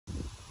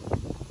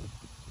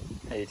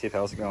Hey YouTube,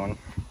 how's it going?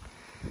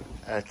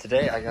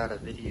 Today I got a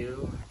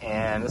video,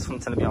 and this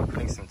one's going to be on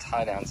putting some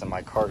tie downs in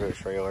my cargo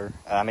trailer.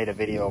 I made a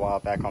video a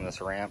while back on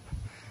this ramp,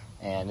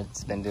 and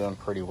it's been doing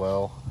pretty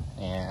well,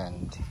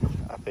 and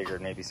I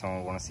figured maybe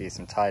someone would want to see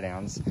some tie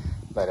downs.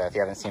 But if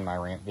you haven't seen my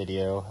ramp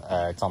video,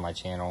 it's on my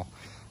channel.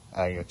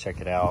 You'll check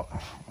it out,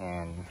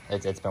 and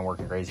it's been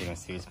working great. As you can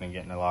see, it's been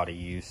getting a lot of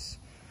use.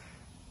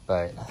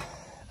 But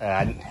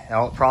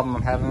the problem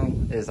I'm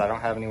having is I don't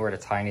have anywhere to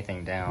tie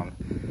anything down.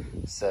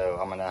 So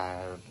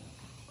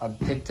I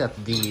picked up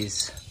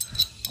these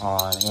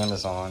on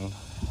Amazon.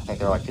 I think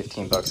they're like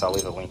 15 bucks. I'll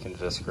leave a link in the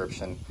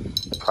description.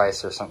 The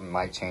price or something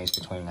might change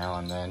between now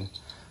and then.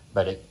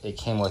 But it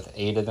came with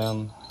 8 of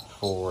them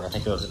for, I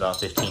think it was about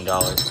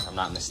 $15 if I'm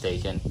not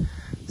mistaken.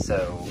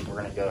 So we're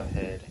gonna go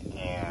ahead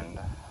and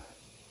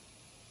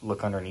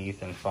look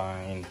underneath and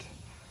find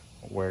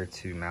where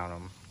to mount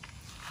them.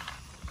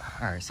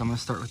 All right, so I'm gonna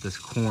start with this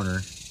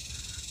corner.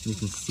 You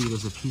can see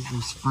there's a piece of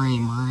this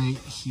frame right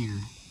here.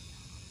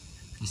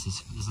 This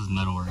is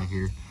metal right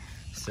here.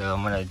 So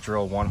I'm gonna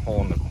drill one hole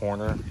in the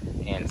corner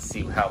and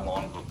see how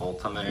long of a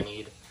bolt I'm gonna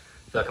need.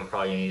 I feel like I'm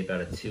probably gonna need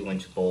about a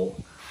 2-inch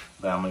bolt,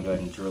 but I'm gonna go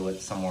ahead and drill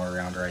it somewhere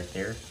around right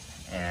there,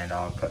 and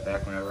I'll cut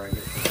back whenever I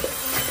get to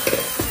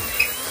it.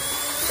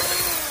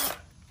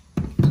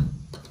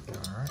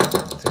 All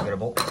right, so get a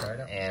bolt tried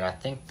out. And I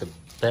think the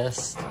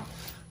best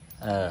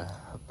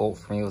bolt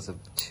for me was a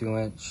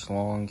 2-inch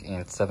long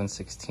and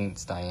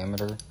 7/16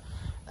 diameter.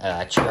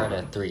 I tried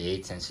a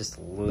 3/8 and it's just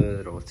a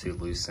little too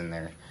loose in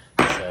there.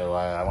 So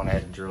I went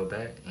ahead and drilled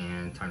that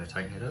and time to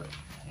tighten it up,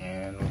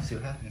 and we'll see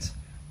what happens.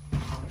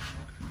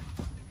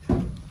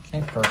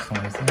 Okay, first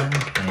one is in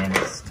and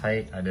it's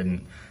tight.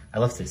 I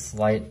left it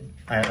slight.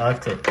 I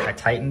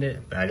tightened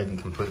it, but I didn't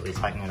completely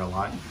tighten it a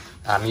lot.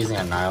 I'm using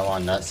a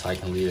nylon nut so I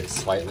can leave it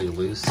slightly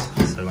loose.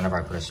 So whenever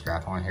I put a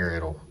strap on here,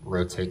 it'll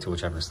rotate to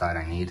whichever side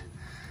I need.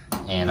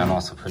 And I'm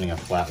also putting a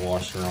flat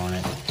washer on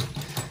it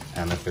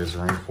if there's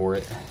room for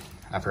it.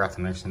 I forgot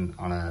to mention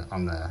on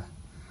the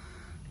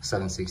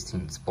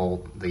 7/16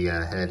 bolt, the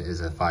head is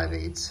a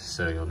 5/8,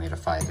 so you'll need a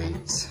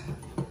 5/8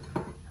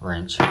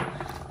 wrench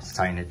to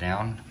tighten it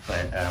down.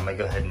 But I'm gonna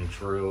go ahead and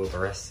drill the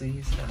rest of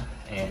these,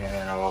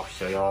 and I'll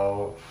show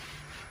y'all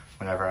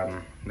whenever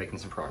I'm making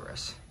some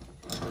progress.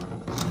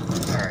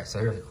 All right, so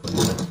here's a quick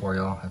tip for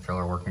y'all. If y'all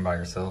are working by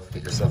yourself,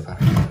 get yourself a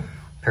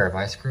pair of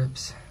vice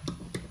grips.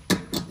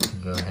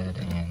 Go ahead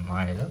and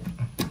line it up.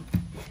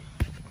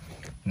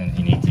 And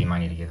then if you might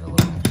need to give it a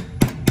little.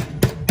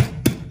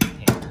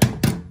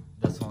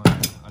 This one,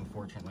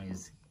 unfortunately,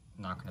 is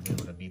not going to be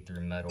able to beat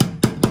through metal.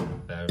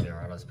 But it'll be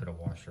alright. Let's put a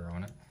washer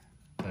on it.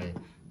 But if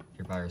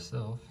you're by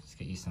yourself, just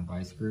get you some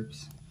vice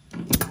grips.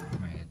 I'm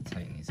going to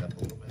tighten these up a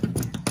little bit.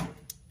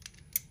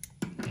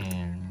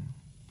 And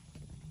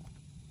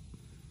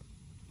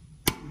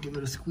give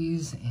it a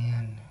squeeze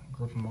and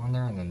grip them on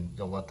there, and then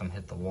you'll let them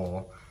hit the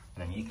wall.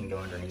 And then you can go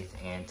underneath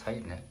and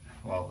tighten it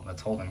while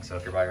it's holding. So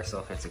if you're by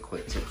yourself, it's a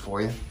quick tip for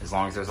you, as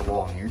long as there's a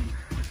wall in here.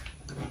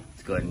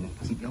 Let's go ahead and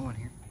keep going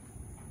here.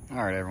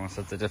 All right, everyone,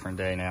 so it's a different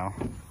day now.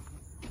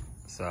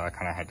 So I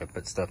kind of had to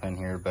put stuff in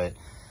here, but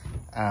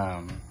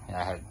yeah,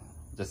 I had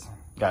just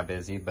got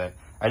busy. But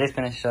I did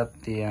finish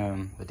up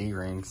the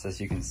D-rings,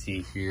 as you can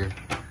see here.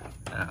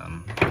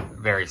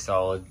 Very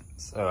solid.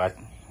 So I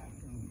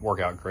work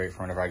out great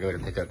for whenever I go to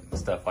pick up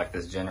stuff like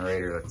this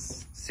generator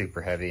that's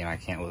super heavy and I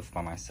can't lift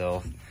by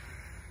myself.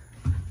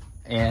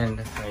 And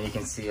you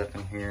can see up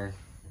in here,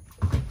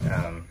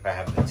 I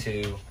have the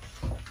 2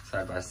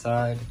 side by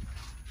side,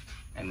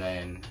 and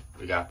then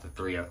we got the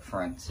 3 up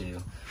front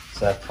too.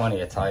 So I have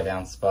plenty of tie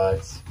down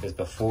spots, because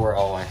before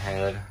all I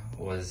had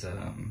was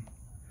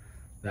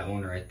that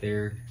one right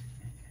there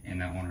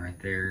and that one right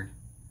there,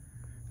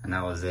 and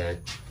that was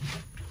it.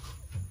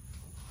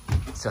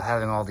 So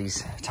having all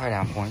these tie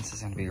down points is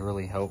going to be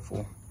really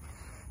helpful.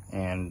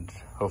 And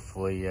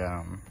hopefully,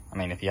 I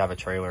mean, if you have a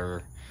trailer,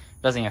 it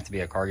doesn't have to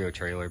be a cargo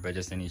trailer, but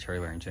just any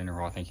trailer in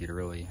general, I think you'd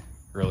really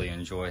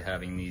enjoy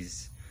having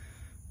these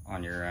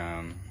on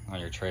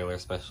your trailer,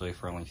 especially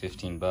for only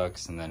 15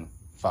 bucks, and then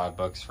 5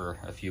 bucks for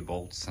a few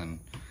bolts, and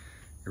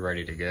you're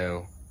ready to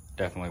go.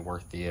 Definitely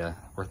worth the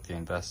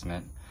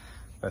investment.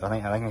 But I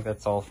think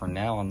that's all for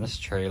now on this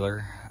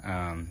trailer.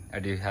 I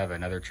do have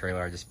another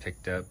trailer I just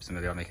picked up, so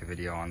maybe I'll make a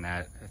video on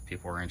that if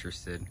people are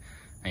interested.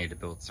 I need to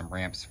build some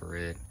ramps for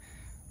it.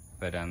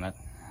 But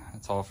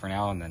that's all for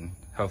now, and then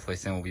hopefully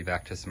soon we'll be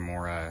back to some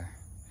more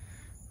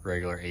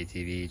regular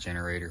ATV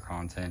generator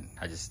content.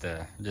 I just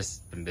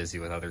been busy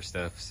with other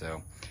stuff,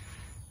 so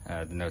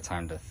no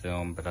time to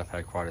film, but I've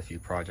had quite a few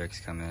projects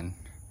come in.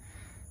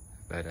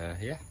 But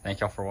yeah,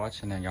 thank y'all for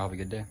watching, and y'all have a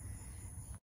good day.